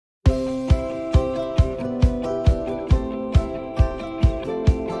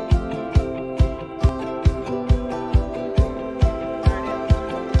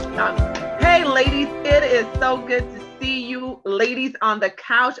It is so good to see you ladies on the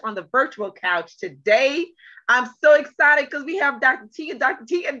couch, on the virtual couch today. I'm so excited because we have Dr. T and Dr.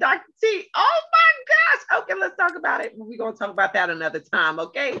 T and Dr. T. Oh my gosh. Okay, let's talk about it. We're going to talk about that another time,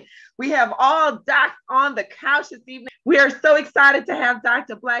 okay? We have all docs on the couch this evening. We are so excited to have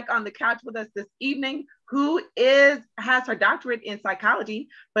Dr. Black on the couch with us this evening, who has her doctorate in psychology,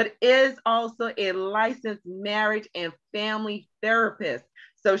 but is also a licensed marriage and family therapist.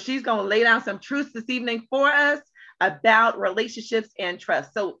 So she's going to lay down some truths this evening for us about relationships and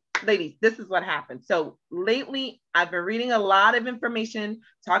trust. So ladies, this is what happened. So lately, I've been reading a lot of information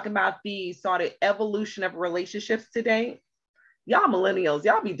talking about the sort of evolution of relationships today. Y'all millennials,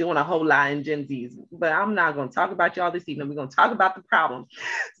 y'all be doing a whole lot in Gen Zs, but I'm not going to talk about y'all this evening. We're going to talk about the problem.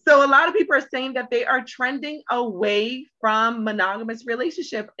 So a lot of people are saying that they are trending away from monogamous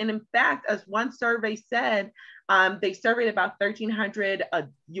relationship. And in fact, as one survey said, they surveyed about 1,300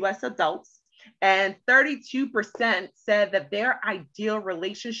 US adults, and 32% said that their ideal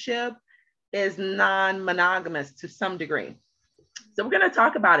relationship is non-monogamous to some degree. So we're going to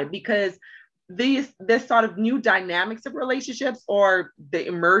talk about it because this sort of new dynamics of relationships, or the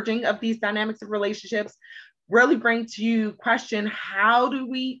emerging of these dynamics of relationships, really bring to question, how do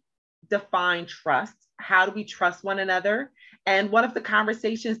we define trust? How do we trust one another? And one of the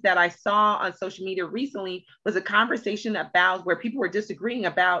conversations that I saw on social media recently was a conversation about where people were disagreeing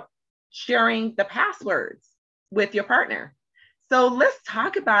about sharing the passwords with your partner. So let's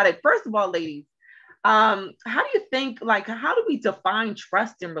talk about it. First of all, ladies, how do you think, how do we define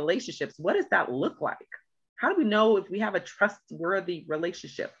trust in relationships? What does that look like? How do we know if we have a trustworthy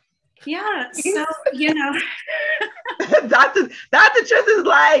relationship? Yeah, so, Dr. Trish is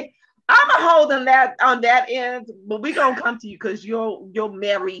like, I'm gonna hold on that end, but we're gonna come to you because you're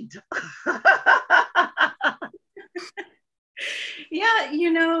married. Yeah,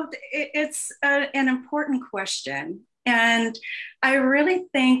 it's an important question. And I really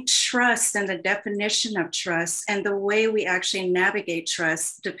think trust and the definition of trust and the way we actually navigate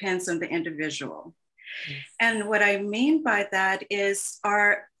trust depends on the individual. Yes. And what I mean by that is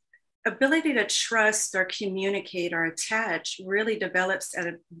our ability to trust or communicate or attach really develops at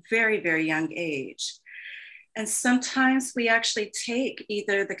a very, very young age. And sometimes we actually take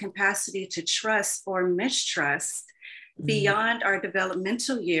either the capacity to trust or mistrust beyond our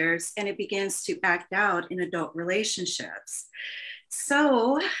developmental years, and it begins to act out in adult relationships.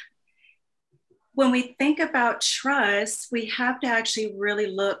 So when we think about trust, we have to actually really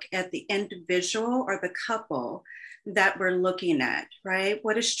look at the individual or the couple that we're looking at, right?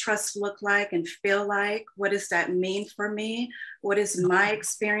 What does trust look like and feel like? What does that mean for me? What is my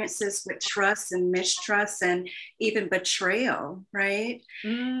experiences with trust and mistrust and even betrayal, right?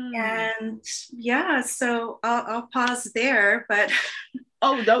 And yeah, so I'll pause there, but.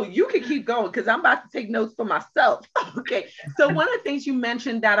 Oh, no, you can keep going because I'm about to take notes for myself. Okay, so one of the things you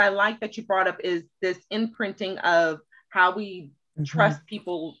mentioned that I like that you brought up is this imprinting of how we trust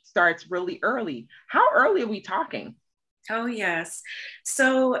people starts really early. How early are we talking? Oh, yes.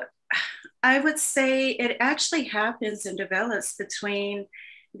 So I would say it actually happens and develops between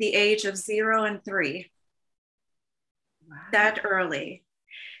the age of 0 and 3. Wow. That early.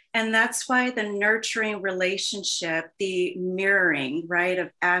 And that's why the nurturing relationship, the mirroring, right,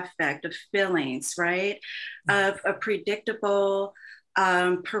 of affect, of feelings, right, of a predictable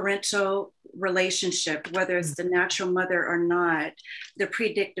parental relationship, whether it's the natural mother or not, the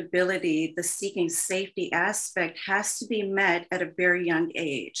predictability, the seeking safety aspect has to be met at a very young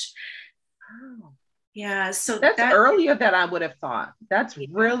age. Oh. Yeah, so that's earlier than I would have thought. That's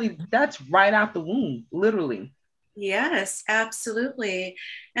right out the womb, literally. Yes, absolutely.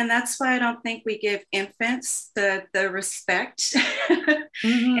 And that's why I don't think we give infants the respect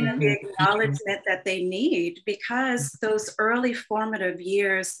and the acknowledgement that they need, because those early formative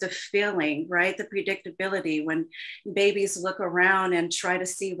years, the feeling, right, the predictability, when babies look around and try to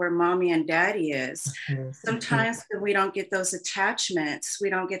see where mommy and daddy is, sometimes when we don't get those attachments, we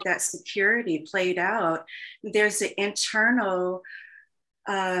don't get that security played out, there's an internal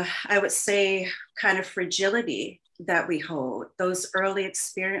I would say kind of fragility that we hold, those early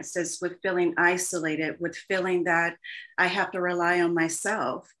experiences with feeling isolated, with feeling that I have to rely on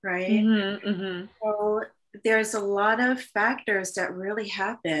myself, right? So there's a lot of factors that really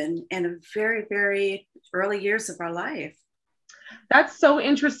happen in very, very early years of our life. That's so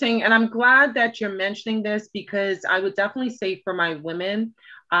interesting. And I'm glad that you're mentioning this, because I would definitely say for my women,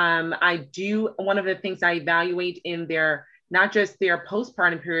 one of the things I evaluate in not just their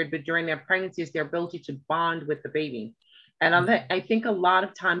postpartum period, but during their pregnancy, is their ability to bond with the baby. And I think a lot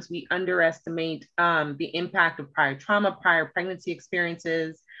of times we underestimate the impact of prior trauma, prior pregnancy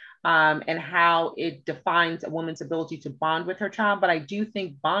experiences, and how it defines a woman's ability to bond with her child. But I do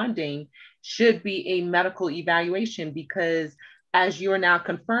think bonding should be a medical evaluation, because as you are now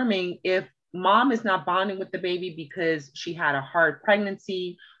confirming, if mom is not bonding with the baby because she had a hard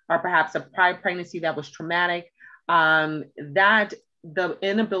pregnancy or perhaps a prior pregnancy that was traumatic, that the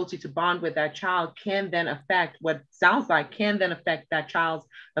inability to bond with that child can then affect what sounds like can then affect that child's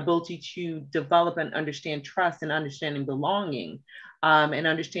ability to develop and understand trust and understanding belonging, and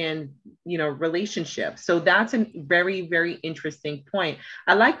understand, relationships. So that's a very, very interesting point.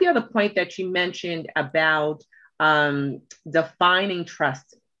 I like the other point that you mentioned about defining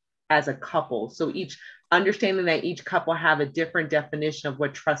trust as a couple. So understanding that each couple have a different definition of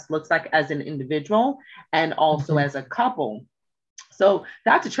what trust looks like as an individual and also as a couple. So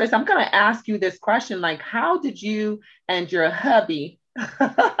Dr. Trace, I'm going to ask you this question, like, how did you and your hubby,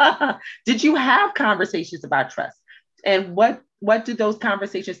 did you have conversations about trust? And what do those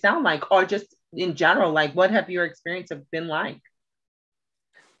conversations sound like? Or just in general, like, what have your experience been like?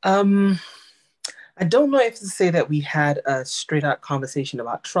 I don't know if to say that we had a straight out conversation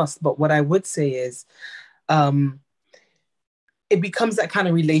about trust, but what I would say is it becomes that kind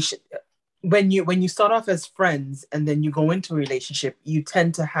of relation. When you start off as friends and then you go into a relationship, you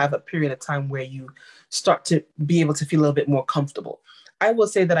tend to have a period of time where you start to be able to feel a little bit more comfortable. I will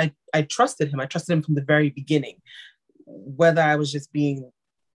say that I trusted him. I trusted him from the very beginning, whether I was just being,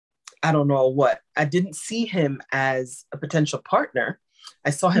 I don't know what. I didn't see him as a potential partner. I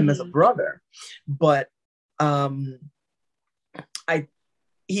saw him as a brother, but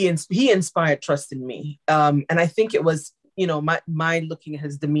he inspired trust in me. And I think it was, my looking at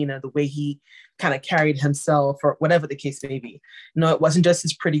his demeanor, the way he kind of carried himself or whatever the case may be. It wasn't just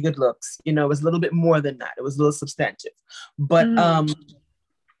his pretty good looks, it was a little bit more than that. It was a little substantive, but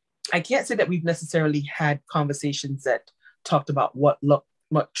I can't say that we've necessarily had conversations that talked about what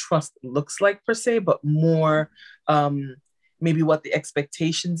trust looks like per se, but more maybe what the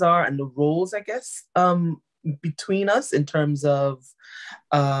expectations are and the roles, I guess, between us in terms of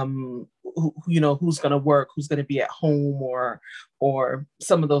who's going to work, who's going to be at home, or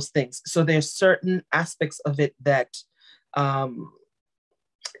some of those things. So there's certain aspects of it that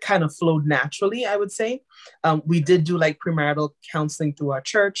kind of flowed naturally, I would say. We did do like premarital counseling through our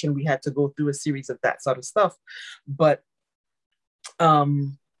church, and we had to go through a series of that sort of stuff. But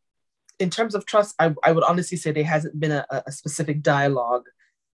in terms of trust, I would honestly say there hasn't been a specific dialogue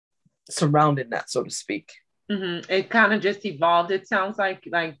surrounding that, so to speak. Mm-hmm. It kind of just evolved. It sounds like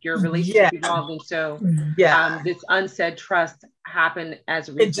your relationship evolved, and so this unsaid trust happened as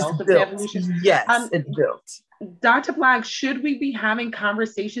a result of the evolution. Yes, it built. Dr. Black, should we be having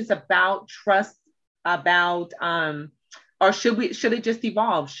conversations about trust, or should it just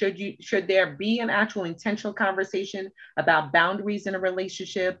evolve? Should there be an actual intentional conversation about boundaries in a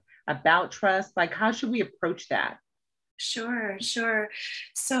relationship, about trust? Like, how should we approach that? Sure.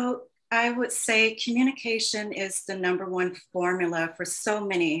 So I would say communication is the number one formula for so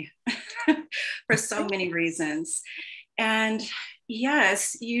many reasons. And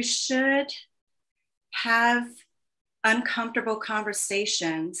yes, you should have uncomfortable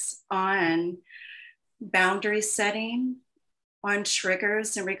conversations on boundary setting, on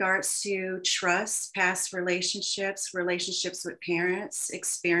triggers in regards to trust, past relationships with parents,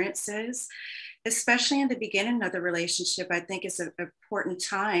 experiences. Especially in the beginning of the relationship, I think it's an important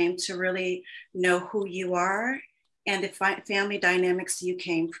time to really know who you are and the family dynamics you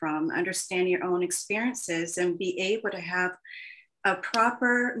came from, understand your own experiences, and be able to have a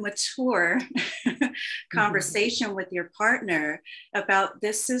proper, mature conversation with your partner about,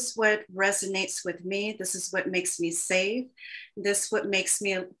 this is what resonates with me, this is what makes me safe, this is what makes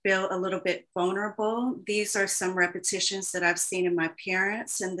me feel a little bit vulnerable. These are some repetitions that I've seen in my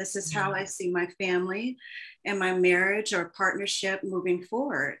parents, and this is how I see my family and my marriage or partnership moving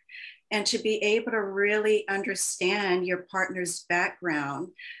forward. And to be able to really understand your partner's background,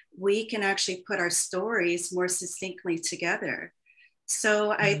 we can actually put our stories more succinctly together.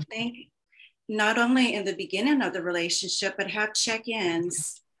 So I think not only in the beginning of the relationship, but have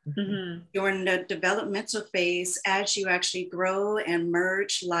check-ins during the developmental phase as you actually grow and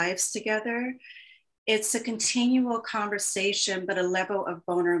merge lives together. It's a continual conversation, but a level of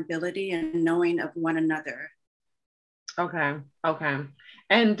vulnerability and knowing of one another. Okay.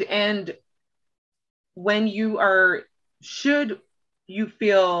 And when should you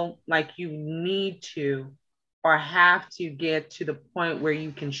feel like you need to or have to get to the point where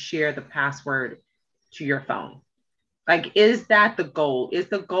you can share the password to your phone? Like, is that the goal? Is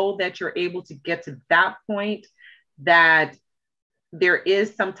the goal that you're able to get to that point, that there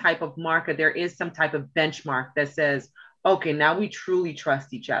is some type of marker, there is some type of benchmark that says, okay, now we truly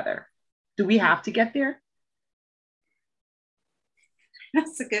trust each other. Do we have to get there?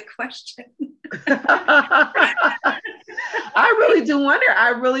 That's a good question. I really do wonder. I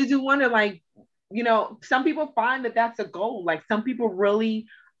really do wonder, like, you know, some people find that that's a goal. Like some people really,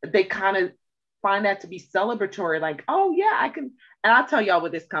 they kind of find that to be celebratory. Like, oh yeah, I can. And I'll tell y'all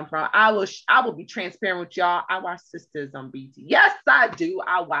where this comes from. I will be transparent with y'all. I watch Sisters on BT. Yes, I do.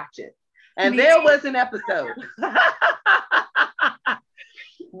 I watch it. And there was an episode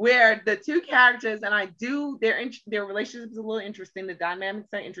where the two characters, and I do, their relationship is a little interesting. The dynamics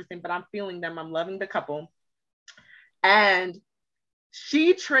are interesting, but I'm feeling them. I'm loving the couple. And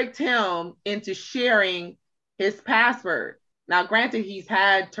she tricked him into sharing his password. Now, granted, he's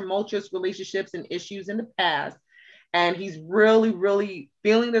had tumultuous relationships and issues in the past, and he's really, really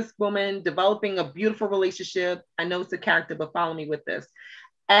feeling this woman, developing a beautiful relationship. I know it's a character, but follow me with this.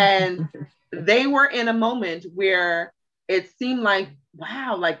 And they were in a moment where it seemed like,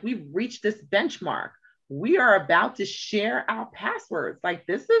 wow, like we've reached this benchmark. We are about to share our passwords. Like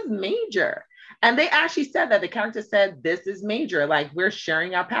this is major. And they actually said that. The character said, this is major. Like we're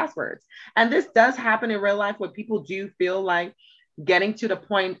sharing our passwords. And this does happen in real life where people do feel like getting to the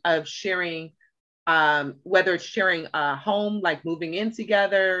point of sharing, whether it's sharing a home, like moving in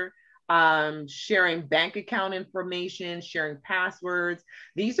together, sharing bank account information, sharing passwords.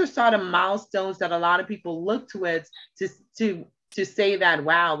 These are sort of milestones that a lot of people look towards to say that,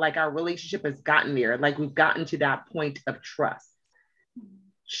 wow, like our relationship has gotten there. Like we've gotten to that point of trust.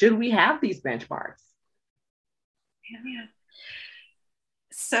 Should we have these benchmarks? Yeah.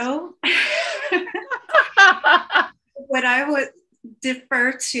 So what I would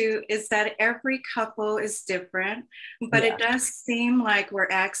defer to is that every couple is different, but it does seem like we're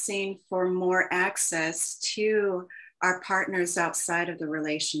asking for more access to our partners outside of the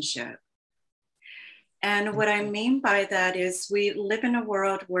relationship. And what I mean by that is we live in a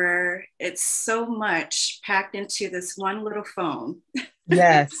world where it's so much packed into this one little phone.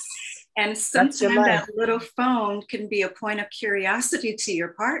 Yes. And sometimes that little phone can be a point of curiosity to your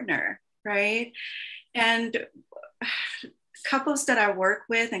partner, right? And couples that I work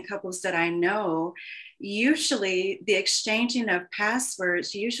with and couples that I know, usually the exchanging of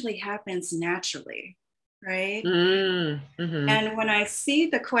passwords usually happens naturally, right? Mm-hmm. And when I see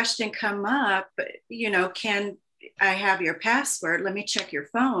the question come up, you know, can I have your password? Let me check your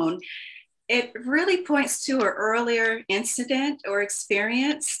phone. It really points to an earlier incident or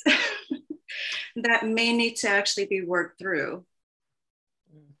experience that may need to actually be worked through.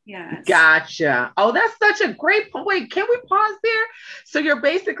 Yes. Gotcha. Oh, that's such a great point. Wait, can we pause there? So you're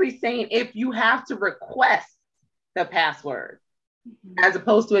basically saying if you have to request the password as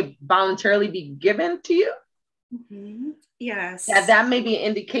opposed to it voluntarily be given to you? Yes. That may be an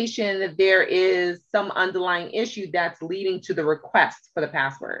indication that there is some underlying issue that's leading to the request for the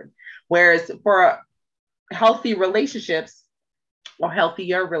password. Whereas for healthy relationships or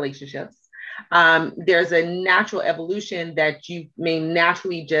healthier relationships, there's a natural evolution that you may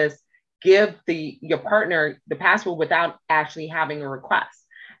naturally just give your partner the password without actually having a request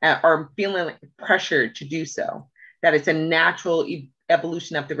or feeling like pressured to do so. That it's a natural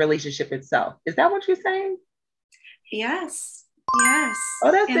evolution of the relationship itself. Is that what you're saying? Yes. Yes.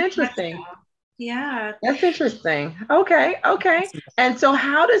 Oh, that's interesting. Yeah. That's interesting. Okay. And so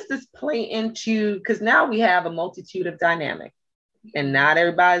how does this play into, because now we have a multitude of dynamics and not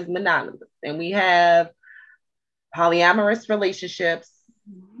everybody's monogamous. And we have polyamorous relationships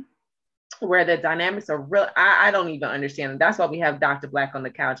where the dynamics are real. I don't even understand. That's why we have Dr. Black on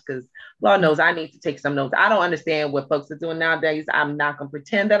the couch, because Lord knows I need to take some notes. I don't understand what folks are doing nowadays. I'm not going to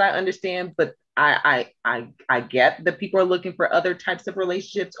pretend that I understand, but I get that people are looking for other types of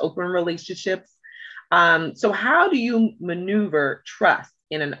relationships, open relationships. So how do you maneuver trust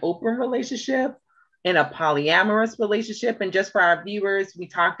in an open relationship, in a polyamorous relationship? And just for our viewers, we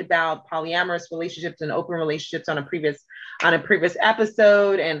talked about polyamorous relationships and open relationships on a previous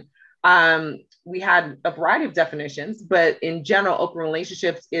episode. And we had a variety of definitions, but in general, open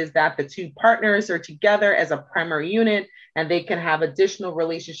relationships is that the two partners are together as a primary unit, and they can have additional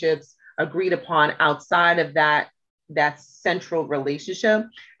relationships agreed upon outside of that central relationship.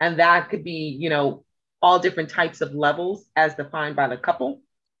 And that could be, you know, all different types of levels as defined by the couple.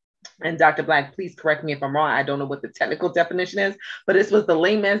 And Dr. Black, please correct me if I'm wrong. I don't know what the technical definition is, but this was the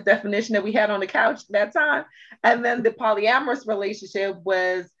layman's definition that we had on the couch at that time. And then the polyamorous relationship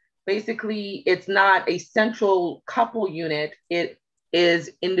was basically, it's not a central couple unit. It is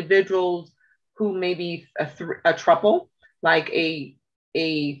individuals who may be a throuple, like a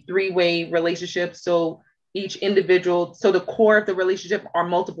three-way relationship. So each individual. So the core of the relationship are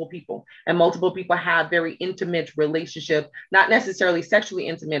multiple people, and multiple people have very intimate relationship, not necessarily sexually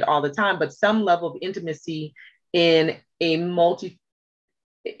intimate all the time, but some level of intimacy in a multi.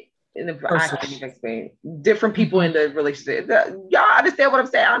 I can't even explain different people in the relationship. Y'all understand what I'm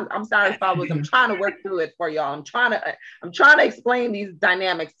saying? I'm sorry, followers. I'm trying to work through it for y'all. I'm trying to explain these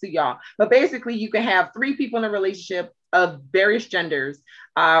dynamics to y'all. But basically, you can have three people in a relationship of various genders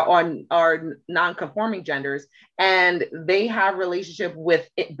or non-conforming genders, and they have relationship with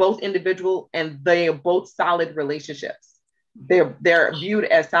both individual, and they are both solid relationships. They're viewed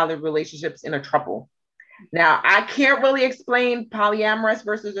as solid relationships in a throuple. Now, I can't really explain polyamorous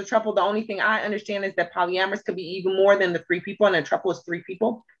versus a throuple. The only thing I understand is that polyamorous could be even more than the three people, and a throuple is three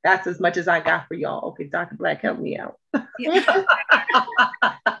people. That's as much as I got for y'all. Okay, Dr. Black, help me out. Yeah.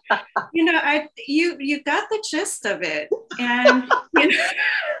 You got the gist of it, and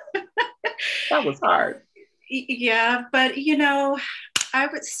that was hard. Yeah, but I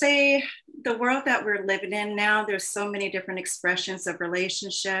would say the world that we're living in now, there's so many different expressions of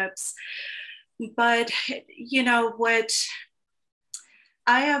relationships. But what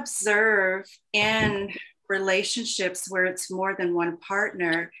I observe in relationships where it's more than one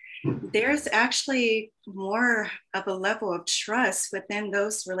partner, there's actually more of a level of trust within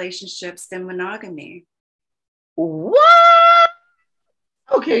those relationships than monogamy. What?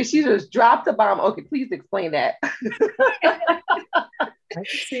 Okay, she just dropped a bomb. Okay, please explain that. I can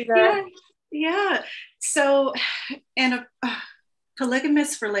see that. Yeah. So in a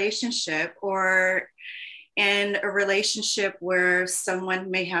polygamous relationship, or in a relationship where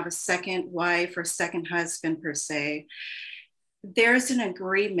someone may have a second wife or second husband per se, there's an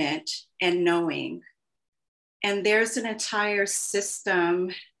agreement and knowing, and there's an entire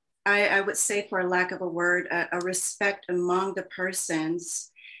system, I would say, for lack of a word, a respect among the persons.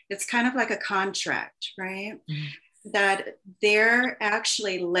 It's kind of like a contract, right? Mm-hmm. That they're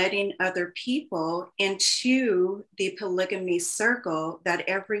actually letting other people into the polygamy circle that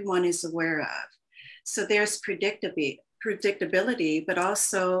everyone is aware of. So there's predictability, but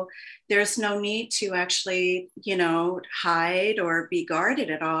also there's no need to actually, hide or be guarded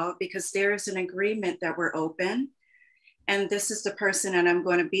at all, because there's an agreement that we're open. And this is the person that I'm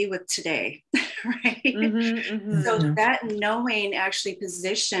going to be with today, right? Mm-hmm, mm-hmm. So that knowing actually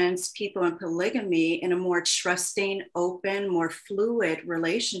positions people in polygamy in a more trusting, open, more fluid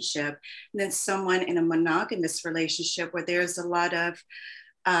relationship than someone in a monogamous relationship where there's a lot of,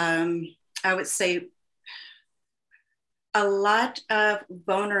 I would say, a lot of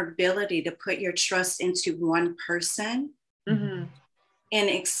vulnerability to put your trust into one person. Mm-hmm. And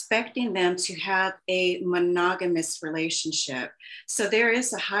expecting them to have a monogamous relationship. So there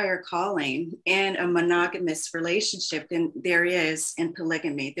is a higher calling in a monogamous relationship than there is in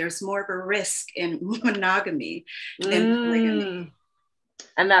polygamy. There's more of a risk in monogamy than polygamy.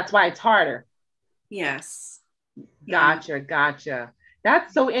 And that's why it's harder. Yes. Gotcha.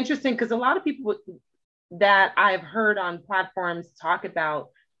 That's so interesting, because a lot of people that I've heard on platforms talk about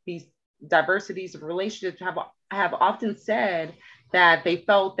these diversities of relationships have often said that they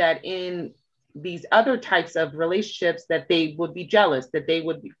felt that in these other types of relationships that they would be jealous, that they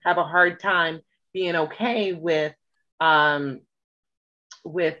would have a hard time being okay with those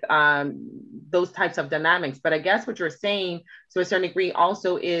types of dynamics. But I guess what you're saying to a certain degree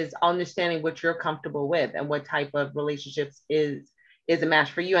also is understanding what you're comfortable with and what type of relationships is a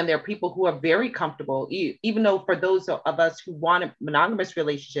match for you. And there are people who are very comfortable, even though for those of us who want a monogamous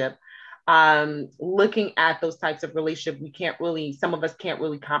relationship, looking at those types of relationships, some of us can't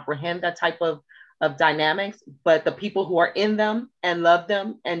really comprehend that type of dynamics, but the people who are in them and love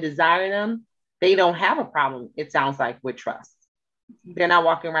them and desire them, they don't have a problem, it sounds like, with trust. They're not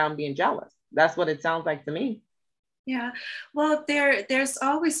walking around being jealous. That's what it sounds like to me. Yeah, well, there's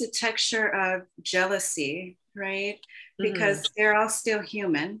always a texture of jealousy, right? Because they're all still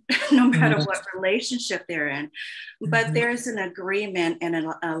human, no matter what relationship they're in. But there's an agreement and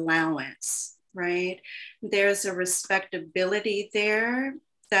an allowance, right? There's a respectability there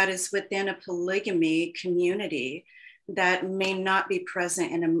that is within a polygamy community that may not be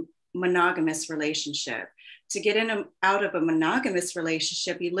present in a monogamous relationship. To get out of a monogamous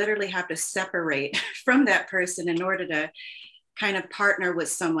relationship, you literally have to separate from that person in order to kind of partner with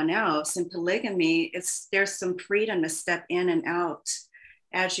someone else. In polygamy, there's some freedom to step in and out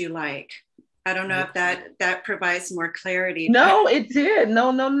as you like. I don't know if that provides more clarity. No, it did.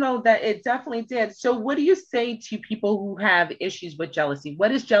 No, that it definitely did. So what do you say to people who have issues with jealousy?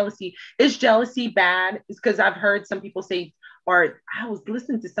 What is jealousy? Is jealousy bad? It's because I've heard some people say, or I was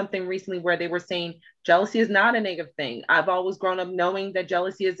listening to something recently where they were saying jealousy is not a negative thing. I've always grown up knowing that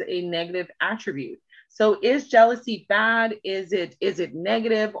jealousy is a negative attribute. So is jealousy bad? Is it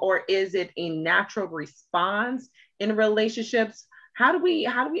negative, or is it a natural response in relationships? How do we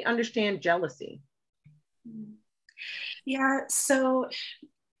understand jealousy? Yeah, so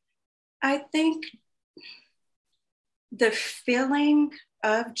I think the feeling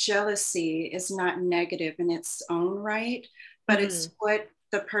of jealousy is not negative in its own right, but it's what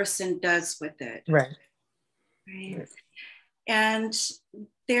the person does with it. Right. Right. And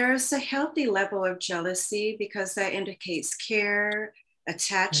there's a healthy level of jealousy because that indicates care,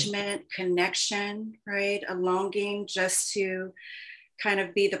 attachment, connection, right? A longing just to kind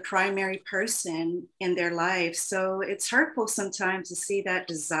of be the primary person in their life. So it's hurtful sometimes to see that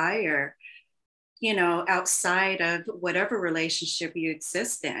desire, you know, outside of whatever relationship you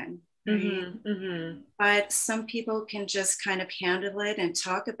exist in. Right? But some people can just kind of handle it and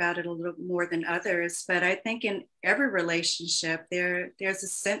talk about it a little more than others. But I think in every relationship, there's a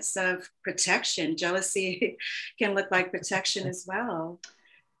sense of protection. Jealousy can look like protection as well.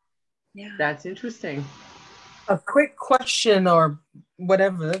 Yeah. That's interesting. A quick question or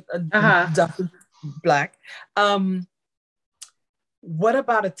whatever, Dr. Black. What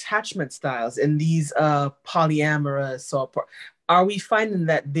about attachment styles in these polyamorous, or are we finding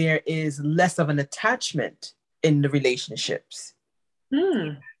that there is less of an attachment in the relationships?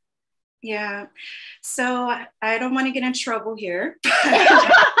 Yeah. So I don't want to get in trouble here.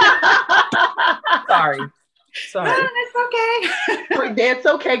 Sorry. No, it's okay. That's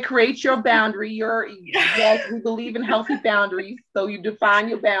okay. Create your boundary. Yes, we believe in healthy boundaries. So you define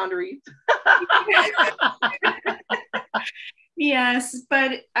your boundaries. Yes,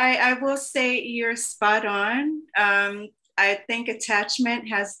 but I will say you're spot on. I think attachment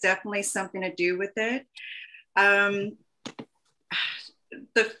has definitely something to do with it.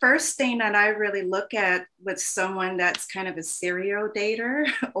 The first thing that I really look at with someone that's kind of a serial dater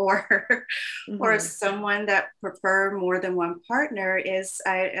or someone that prefer more than one partner is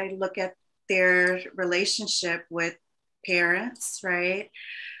I look at their relationship with parents, right?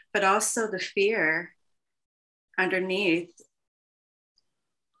 But also the fear underneath.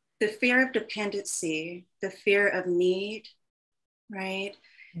 The fear of dependency, the fear of need, right?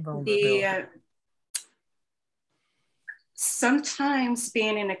 Sometimes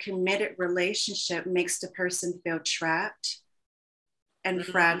being in a committed relationship makes the person feel trapped and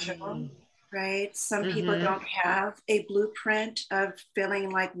fragile, right? Some people don't have a blueprint of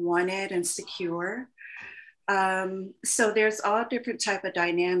feeling like wanted and secure. So there's all different type of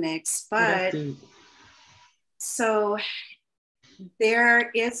dynamics, but so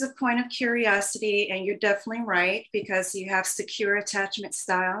there is a point of curiosity, and you're definitely right, because you have secure attachment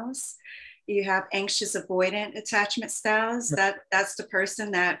styles. You have anxious avoidant attachment styles. That's the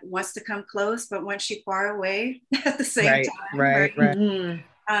person that wants to come close, but wants you far away at the same time. Right.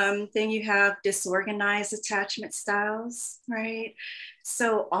 Then you have disorganized attachment styles, right?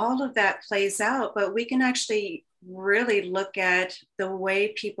 So all of that plays out, but we can actually really look at the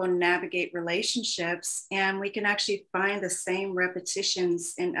way people navigate relationships, and we can actually find the same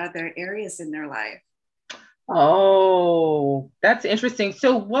repetitions in other areas in their life. Oh, that's interesting.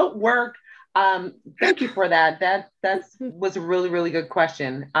 So what work, thank you for that. That was a really, really good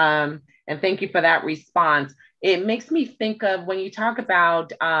question. And thank you for that response. It makes me think of when you talk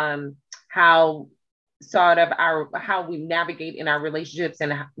about how we navigate in our relationships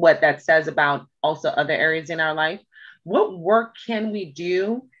and what that says about also other areas in our life. What work can we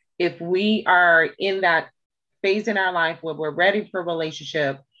do if we are in that phase in our life where we're ready for a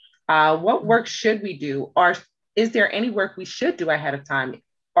relationship? What work should we do? Or is there any work we should do ahead of time?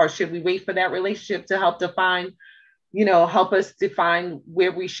 Or should we wait for that relationship to help us define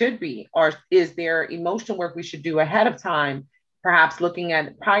where we should be? Or is there emotional work we should do ahead of time, perhaps looking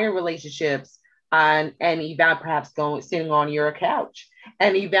at prior relationships and perhaps sitting on your couch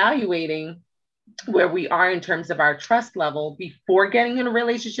and evaluating where we are in terms of our trust level before getting in a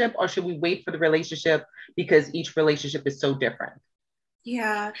relationship? Or should we wait for the relationship because each relationship is so different?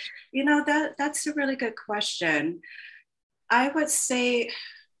 Yeah, that's a really good question. I would say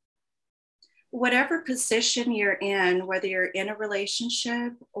whatever position you're in, whether you're in a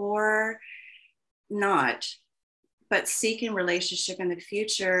relationship or not, but seeking relationship in the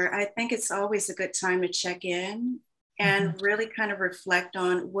future, I think it's always a good time to check in and really kind of reflect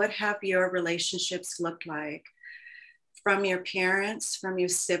on what have your relationships looked like from your parents, from your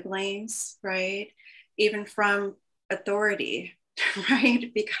siblings, right? Even from authority,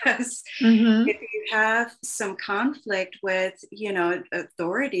 right? Because if you have some conflict with,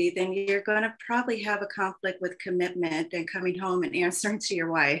 authority, then you're going to probably have a conflict with commitment and coming home and answering to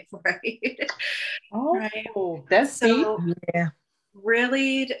your wife, right? Oh, right. That's so deep. Yeah.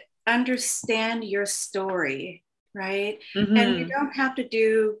 Really understand your story, right? Mm-hmm. And you don't have to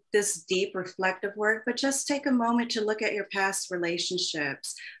do this deep reflective work, but just take a moment to look at your past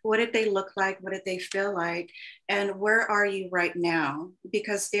relationships. What did they look like? What did they feel like? And where are you right now?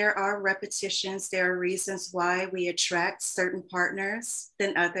 Because there are repetitions, there are reasons why we attract certain partners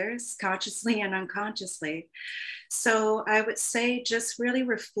than others, consciously and unconsciously. So I would say just really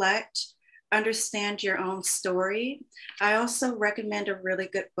reflect, understand your own story. I also recommend a really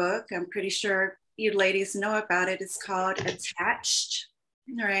good book. I'm pretty sure you ladies know about it. It's called Attached,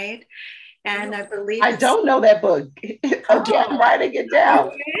 right? And I believe I don't know that book. Again, I'm writing it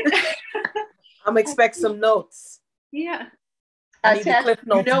down. I'm expect some notes. Yeah. I need the Cliff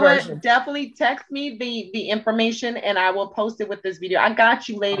Notes version. What? Definitely text me the information and I will post it with this video. I got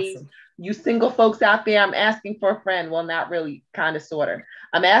you, ladies. Awesome. You single folks out there, I'm asking for a friend. Well, not really, kind of, sort of.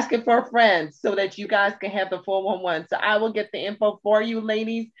 I'm asking for a friend so that you guys can have the 411. So I will get the info for you,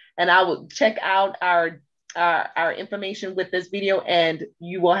 ladies, and I will check out our information with this video, and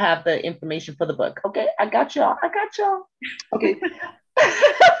you will have the information for the book. Okay, I got y'all. Okay.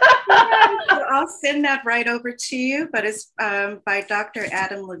 So I'll send that right over to you, but it's by Dr.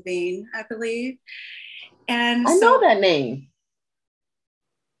 Adam Levine, I believe. And I know that name.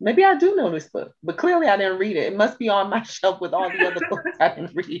 Maybe I do know this book, but clearly I didn't read it. It must be on my shelf with all the other books I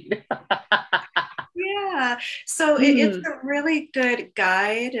didn't read. Yeah, so it's a really good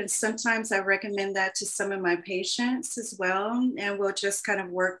guide. And sometimes I recommend that to some of my patients as well. And we'll just kind of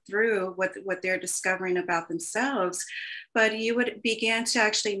work through what they're discovering about themselves. But you would begin to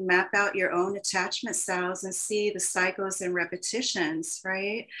actually map out your own attachment styles and see the cycles and repetitions,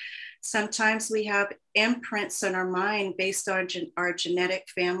 right? Sometimes we have imprints in our mind based on our genetic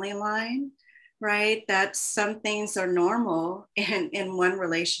family line, right? That some things are normal in one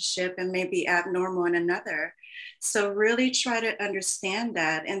relationship and maybe abnormal in another. So really try to understand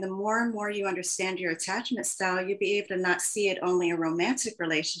that. And the more and more you understand your attachment style, you'll be able to not see it only in romantic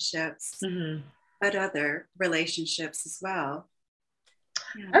relationships, but other relationships as well.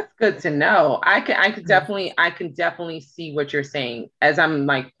 Yeah. That's good to know. I can definitely see what you're saying as I'm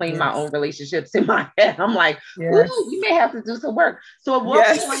like playing my own relationships in my head. I'm like, ooh, you may have to do some work. So at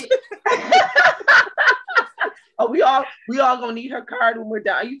what point? Oh, we all gonna need her card when we're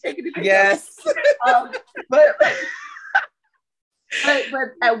done. Are you taking it? Yes. But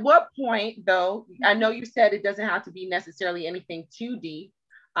at what point, though? I know you said it doesn't have to be necessarily anything too deep.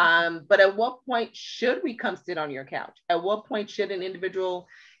 But at what point should we come sit on your couch? At what point should an individual,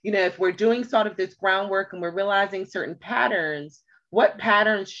 if we're doing sort of this groundwork and we're realizing certain patterns, what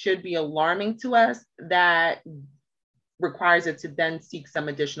patterns should be alarming to us that requires it to then seek some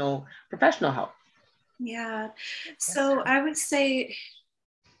additional professional help? Yeah. So I would say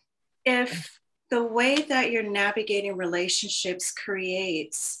if the way that you're navigating relationships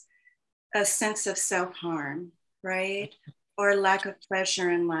creates a sense of self-harm, right? Or lack of pleasure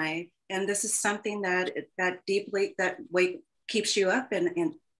in life. And this is something that keeps you up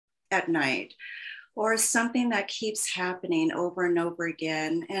at night, or something that keeps happening over and over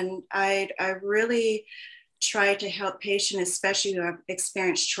again. And I really try to help patients, especially who have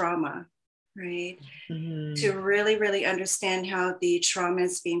experienced trauma, right? To really, really understand how the trauma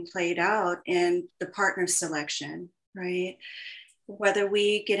is being played out in the partner selection, right? Whether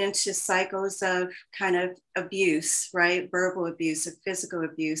we get into cycles of kind of abuse, right? Verbal abuse or physical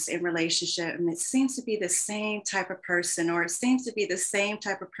abuse in relationship. And it seems to be the same type of person, or it seems to be the same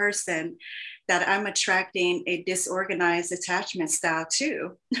type of person that I'm attracting a disorganized attachment style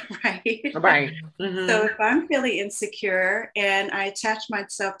to, right? Right. So if I'm feeling insecure and I attach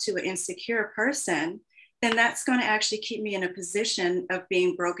myself to an insecure person, then that's going to actually keep me in a position of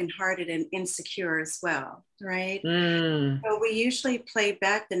being brokenhearted and insecure as well, right? So we usually play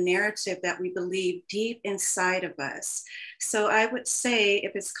back the narrative that we believe deep inside of us. So I would say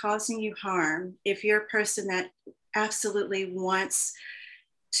if it's causing you harm, if you're a person that absolutely wants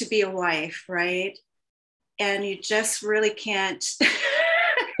to be a wife, right? And you just really can't.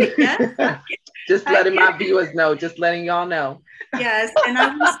 Just letting my viewers know, just letting y'all know. Yes, and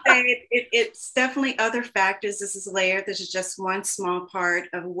I would say it's definitely other factors. This is layered. This is just one small part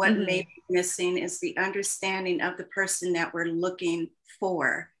of what may be missing is the understanding of the person that we're looking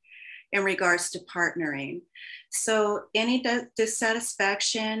for in regards to partnering. So any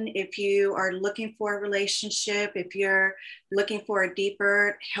dissatisfaction, if you are looking for a relationship, if you're looking for a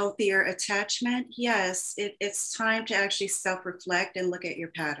deeper, healthier attachment, yes, it's time to actually self-reflect and look at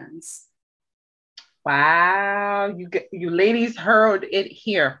your patterns. Wow, you ladies heard it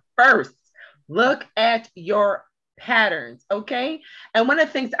here first. Look at your patterns, okay? And one of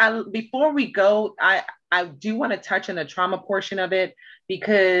the things before we go, I do want to touch on the trauma portion of it,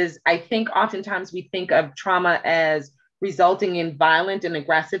 because I think oftentimes we think of trauma as resulting in violent and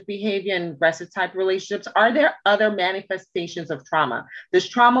aggressive behavior and aggressive type relationships. Are there other manifestations of trauma? Does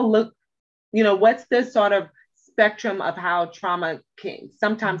trauma look, what's the sort of spectrum of how trauma can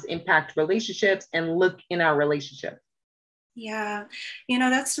sometimes impact relationships and look in our relationship? Yeah,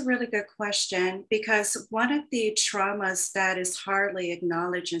 that's a really good question, because one of the traumas that is hardly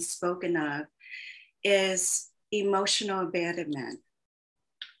acknowledged and spoken of is emotional abandonment.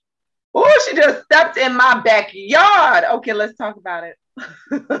 Oh, she just stepped in my backyard. Okay, let's talk about it.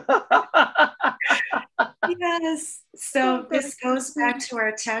 Yes. So this goes back to our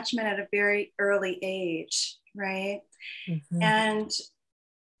attachment at a very early age, right? Mm-hmm. And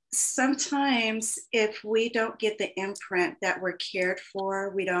sometimes if we don't get the imprint that we're cared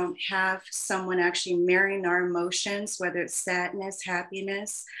for, we don't have someone actually mirroring our emotions, whether it's sadness,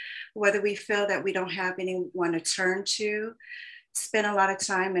 happiness, whether we feel that we don't have anyone to turn to, spend a lot of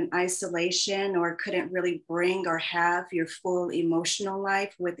time in isolation, or couldn't really bring or have your full emotional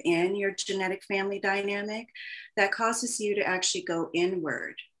life within your genetic family dynamic, that causes you to actually go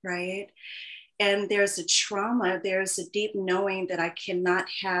inward, right? And there's a trauma, there's a deep knowing that I cannot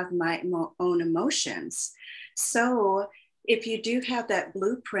have my own emotions. So if you do have that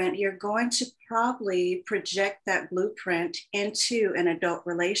blueprint, you're going to probably project that blueprint into an adult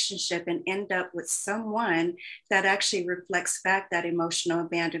relationship and end up with someone that actually reflects back that emotional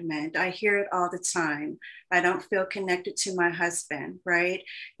abandonment. I hear it all the time. I don't feel connected to my husband, right?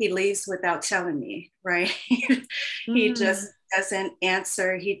 He leaves without telling me, right? He just doesn't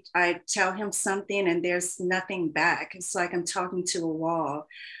answer. I tell him something and there's nothing back. It's like I'm talking to a wall.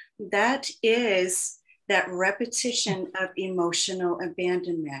 That is that repetition of emotional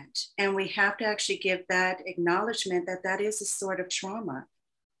abandonment. And we have to actually give that acknowledgement that that is a sort of trauma.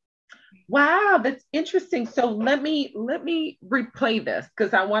 Wow, that's interesting. So let me replay this,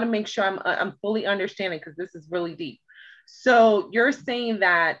 because I want to make sure I'm fully understanding, because this is really deep. So you're saying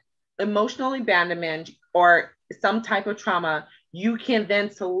that emotional abandonment or some type of trauma, you can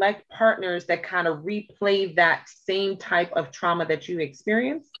then select partners that kind of replay that same type of trauma that you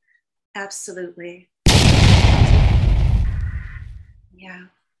experienced? Absolutely. Yeah.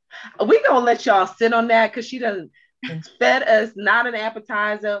 We're going to let y'all sit on that, because she done fed us not an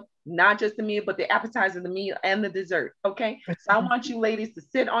appetizer, not just the meal, but the appetizer, the meal, and the dessert. Okay. So I want you ladies to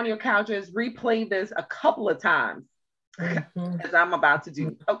sit on your couches, replay this a couple of times, as I'm about to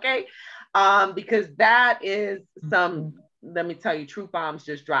do. Okay. Because that is some, let me tell you, truth bombs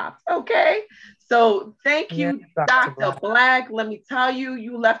just dropped. Okay. So thank you, Dr. Black. Let me tell you,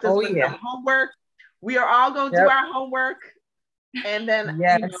 you left us with some homework. We are all going to do our homework. And then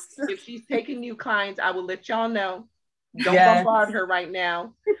if she's taking new clients, I will let y'all know. Don't bombard her right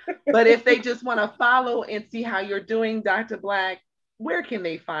now. But if they just want to follow and see how you're doing, Dr. Black, where can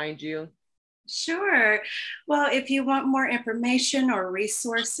they find you? Sure. Well, if you want more information or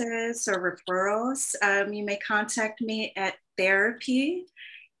resources or referrals, you may contact me at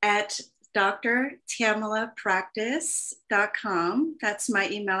therapy@drtamalapractice.com. That's my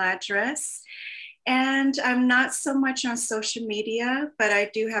email address. And I'm not so much on social media, but I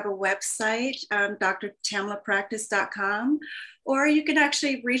do have a website, drtamalapractice.com, or you can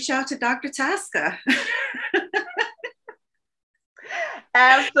actually reach out to Dr. Tasca.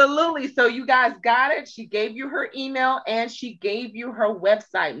 Absolutely. So you guys got it. She gave you her email and she gave you her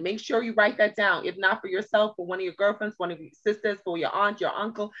website. Make sure you write that down. If not for yourself, for one of your girlfriends, one of your sisters, for your aunt, your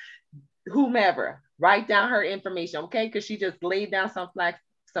uncle, whomever, write down her information. Okay. Because she just laid down some facts,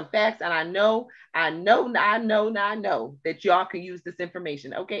 and I know that y'all can use this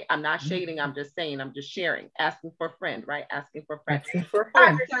information. Okay, I'm not shading, I'm just saying, I'm just sharing, asking for a friend, right? Asking for a friend.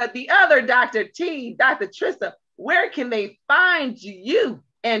 The other Dr. T, Dr. Trista, where can they find you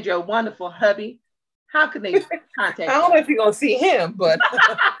and your wonderful hubby? How can they contact you? I don't know if you're gonna see him, but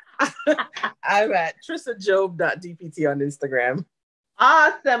I'm at tristajob.dpt on Instagram.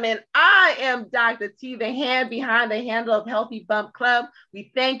 Awesome. And I am Dr. T, the hand behind the handle of Healthy Bump Club.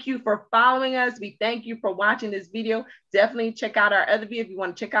 We thank you for following us. We thank you for watching this video. Definitely check out our other video. If you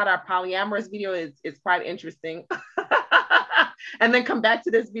want to check out our polyamorous video, it's quite interesting. And then come back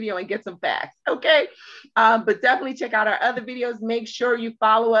to this video and get some facts. Okay. But definitely check out our other videos. Make sure you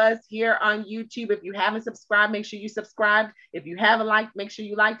follow us here on YouTube. If you haven't subscribed, make sure you subscribe. If you haven't liked, make sure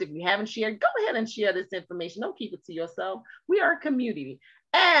you liked. If you haven't shared, go ahead and share this information. Don't keep it to yourself. We are a community.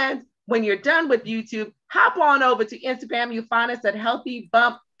 And when you're done with YouTube, hop on over to Instagram. You find us at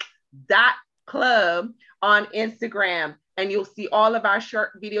healthybump.club on Instagram. and you'll see all of our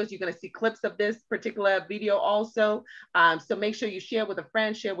short videos. You're going to see clips of this particular video also. So make sure you share with a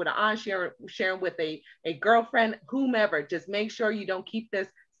friend, share with an aunt, share with a girlfriend, whomever. Just make sure you don't keep this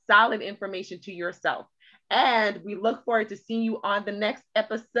solid information to yourself. And we look forward to seeing you on the next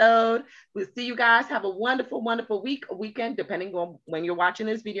episode. We'll see you guys. Have a wonderful, wonderful week, a weekend, depending on when you're watching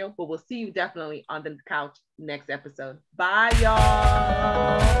this video. But we'll see you definitely on the couch next episode. Bye,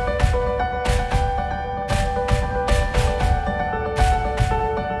 y'all.